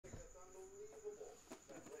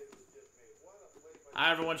Hi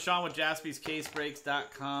everyone, Sean with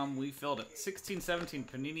JaspysCaseBreaks.com. We filled it. 16-17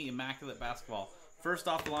 Panini Immaculate Basketball. First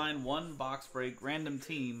off the line, one box break, random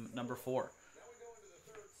team, number 4.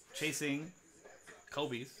 Chasing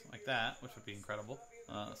Kobe's like that, which would be incredible.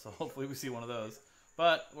 So hopefully we see one of those.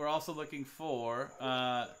 But we're also looking for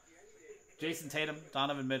Jason Tatum,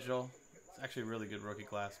 Donovan Mitchell. It's actually a really good rookie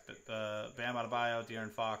class. But Bam Adebayo, De'Aaron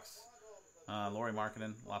Fox, Lauri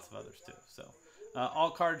Markkanen, lots of others too. So all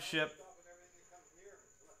card ship.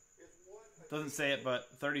 Doesn't say it, but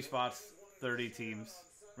 30 spots, 30 teams,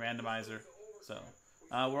 randomizer. So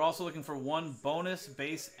we're also looking for one bonus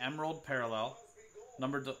base Emerald Parallel,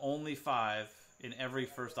 numbered to only 5 in every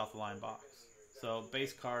first off the line box. So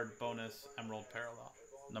base card bonus Emerald Parallel,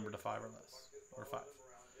 numbered to 5 or less, or 5.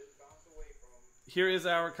 Here is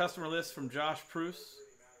our customer list from Josh Pruce.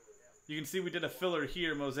 You can see we did a filler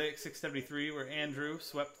here, Mosaic 673, where Andrew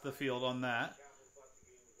swept the field on that.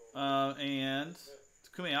 And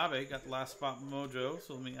Takumi Abe got the last spot mojo,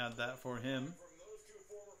 so let me add that for him.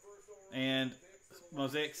 And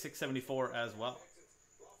Mosaic 674 as well.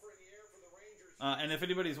 And if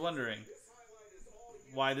anybody's wondering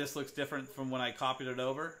why this looks different from when I copied it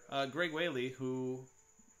over, Greg Whaley, who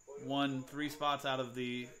won 3 spots out of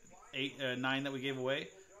the 9 that we gave away,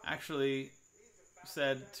 actually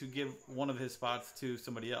said to give one of his spots to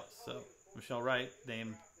somebody else. So Michelle Wright,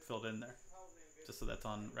 name filled in there, just so that's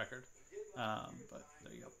on record. But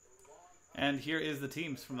there you go. And here is the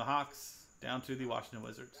teams from the Hawks down to the Washington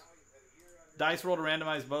Wizards. Dice roll to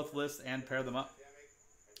randomize both lists and pair them up.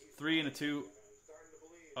 3 and a 2.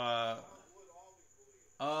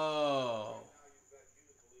 Oh.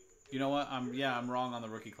 You know what? I'm wrong on the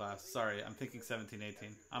rookie class. Sorry, I'm thinking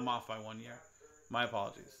 17-18. I'm off by 1 year. My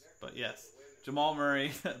apologies. But yes, Jamal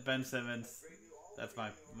Murray, Ben Simmons. That's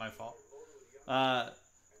my fault.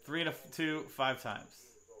 3 and a 2, 5 times.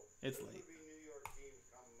 It's late.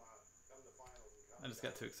 I just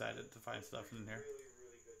got too excited to find stuff in here.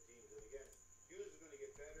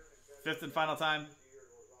 5th and final time.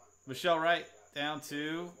 Michelle Wright down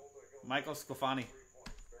to Michael Sclafani.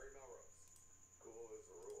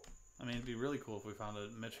 I mean, it'd be really cool if we found a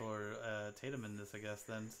Mitchell or Tatum in this, I guess,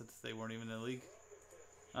 then, since they weren't even in the league.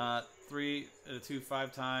 3 and a 2,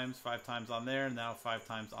 5 times. 5 times on there, and now 5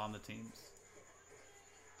 times on the teams.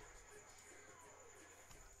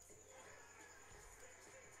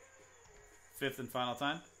 Fifth and final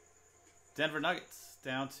time. Denver Nuggets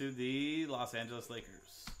down to the Los Angeles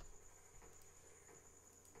Lakers.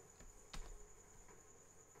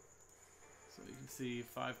 So you can see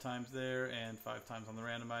 5 times there and 5 times on the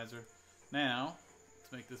randomizer. Now,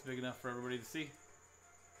 let's make this big enough for everybody to see.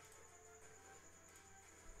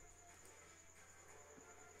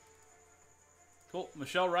 Cool.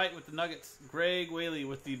 Michelle Wright with the Nuggets. Greg Whaley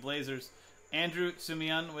with the Blazers. Andrew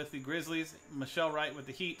Sumian with the Grizzlies. Michelle Wright with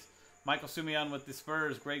the Heat. Michael Sumian with the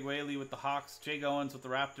Spurs, Greg Whaley with the Hawks, Jay Goins with the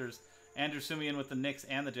Raptors, Andrew Sumian with the Knicks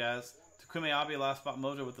and the Jazz, Takumi Abe last spot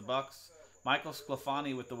mojo with the Bucks, Michael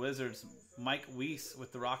Sclafani with the Wizards, Mike Weiss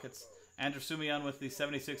with the Rockets, Andrew Sumian with the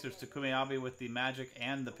 76ers, Takumi Abe with the Magic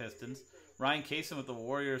and the Pistons, Ryan Kaysen with the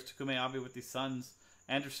Warriors, Takumi Abe with the Suns,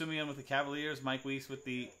 Andrew Sumian with the Cavaliers, Mike Weiss with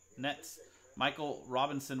the Nets, Michael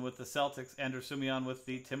Robinson with the Celtics, Andrew Sumian with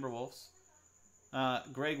the Timberwolves,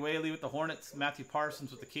 Greg Whaley with the Hornets, Matthew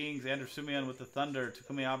Parsons with the Kings, Andrew Sumian with the Thunder,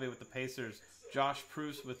 Takumi Abe with the Pacers, Josh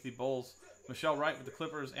Pruce with the Bulls, Michelle Wright with the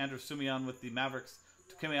Clippers, Andrew Sumian with the Mavericks,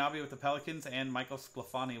 Takumi Abe with the Pelicans, and Michael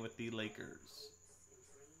Sclafani with the Lakers.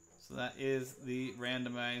 So that is the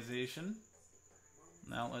randomization.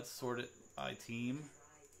 Now let's sort it by team.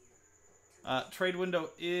 Trade window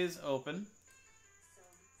is open.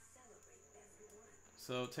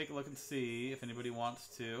 So take a look and see if anybody wants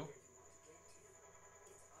to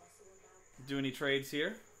do any trades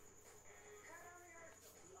here.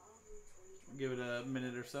 Give it a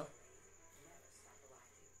minute or so.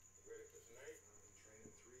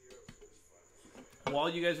 While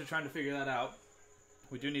you guys are trying to figure that out,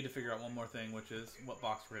 we do need to figure out one more thing, which is what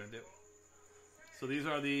box we're going to do. So these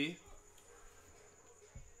are the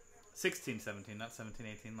 16-17, not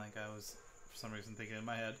 17-18 like I was for some reason thinking in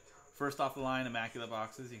my head. First off the line, Immaculate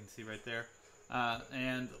boxes, you can see right there.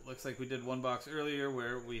 And it looks like we did one box earlier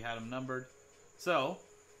where we had them numbered. So,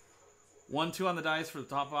 1-2 on the dice for the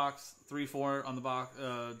top box, 3-4 on the box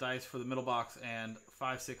dice for the middle box, and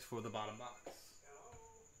 5-6 for the bottom box.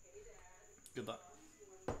 Good luck.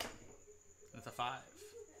 That's a 5.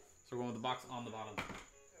 So we're going with the box on the bottom.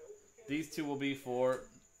 These two will be for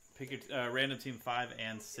pick your random team 5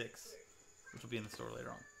 and 6, which will be in the store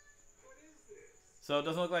later on. So it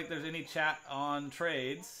doesn't look like there's any chat on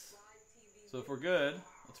trades. So if we're good,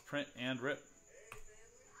 let's print and rip.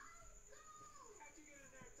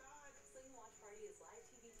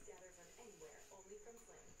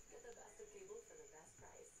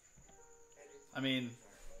 I mean,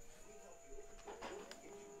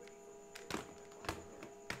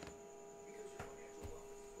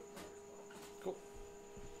 cool.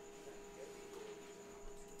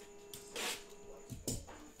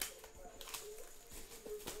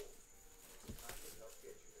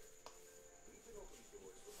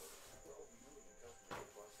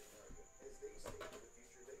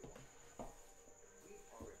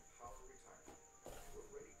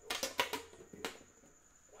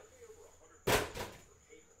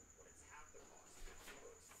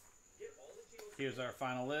 Here's our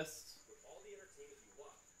final list.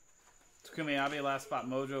 Takumi Abe, last spot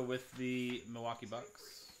mojo with the Milwaukee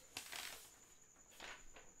Bucks.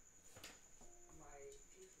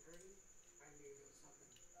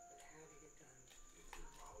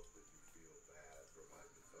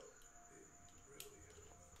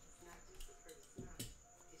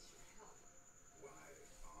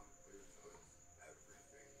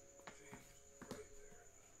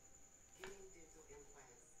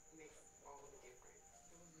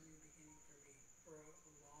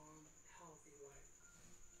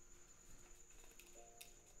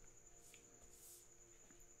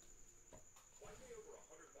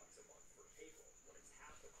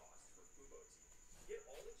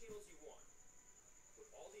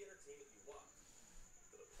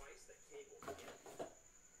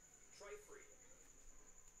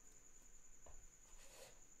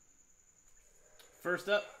 First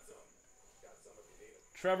up,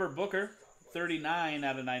 Trevor Booker, 39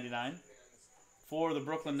 out of 99 for the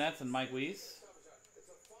Brooklyn Nets and Mike Weiss.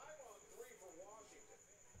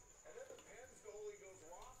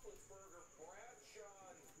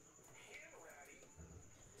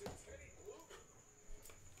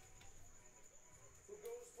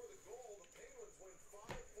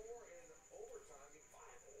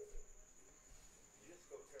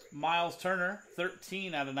 Miles Turner,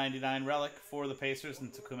 13 out of 99 relic for the Pacers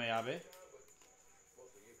and Takumi Abe.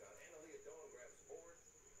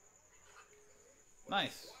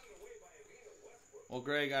 Nice. Well,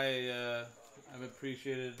 Greg, I've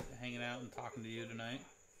appreciated hanging out and talking to you tonight.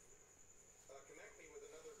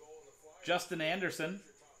 Justin Anderson,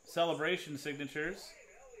 celebration signatures.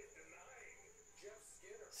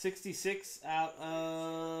 68 out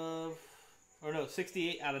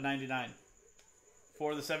of 99.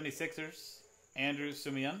 For the 76ers, Andrew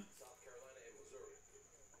Sumian.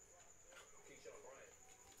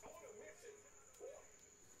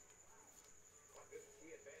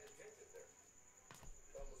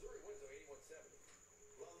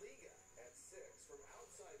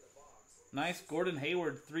 Nice Gordon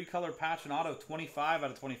Hayward 3-color patch and auto, 25 out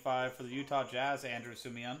of 25 for the Utah Jazz, Andrew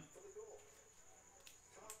Sumian.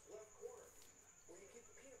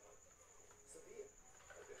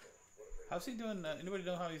 How's he doing? Anybody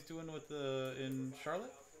know how he's doing with in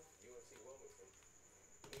Charlotte?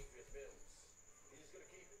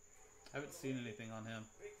 I haven't seen anything on him.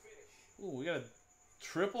 Ooh, we got a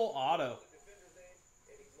triple auto.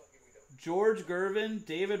 George Gervin,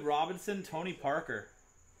 David Robinson, Tony Parker.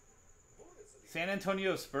 San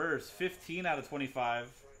Antonio Spurs, 15 out of 25.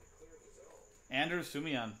 Andrew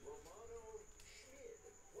Sumian.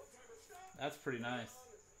 That's pretty nice.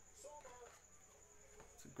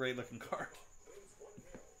 Great looking card.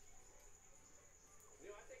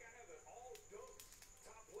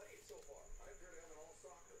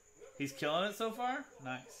 He's killing it so far?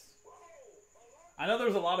 Nice. I know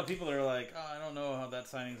there's a lot of people that are like, oh, I don't know how that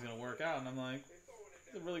signing is going to work out. And I'm like,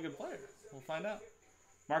 he's a really good player. We'll find out.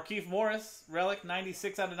 Markieff Morris, relic,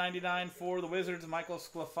 96 out of 99 for the Wizards, Michael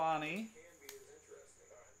Sclafani.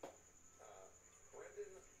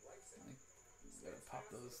 Pop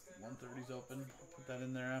those 130s open. Put that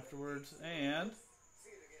in there afterwards. And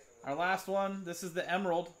our last one, this is the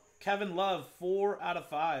Emerald. Kevin Love, 4 out of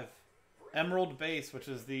 5. Emerald base, which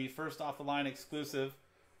is the first off-the-line exclusive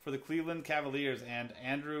for the Cleveland Cavaliers, and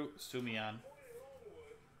Andrew Sumian.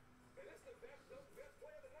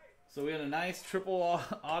 So we had a nice triple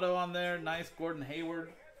auto on there. Nice Gordon Hayward.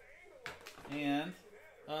 And,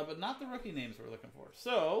 but not the rookie names we're looking for.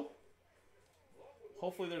 So,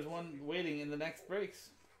 hopefully there's one waiting in the next breaks.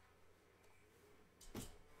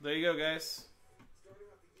 There you go, guys.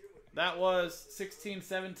 That was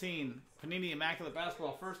 16-17 Panini Immaculate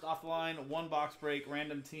Basketball. First off the line, one box break,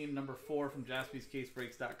 random team number 4 from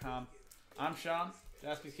JaspysCaseBreaks.com. I'm Sean,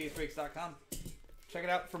 JaspysCaseBreaks.com. Check it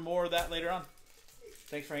out for more of that later on.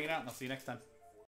 Thanks for hanging out, and I'll see you next time.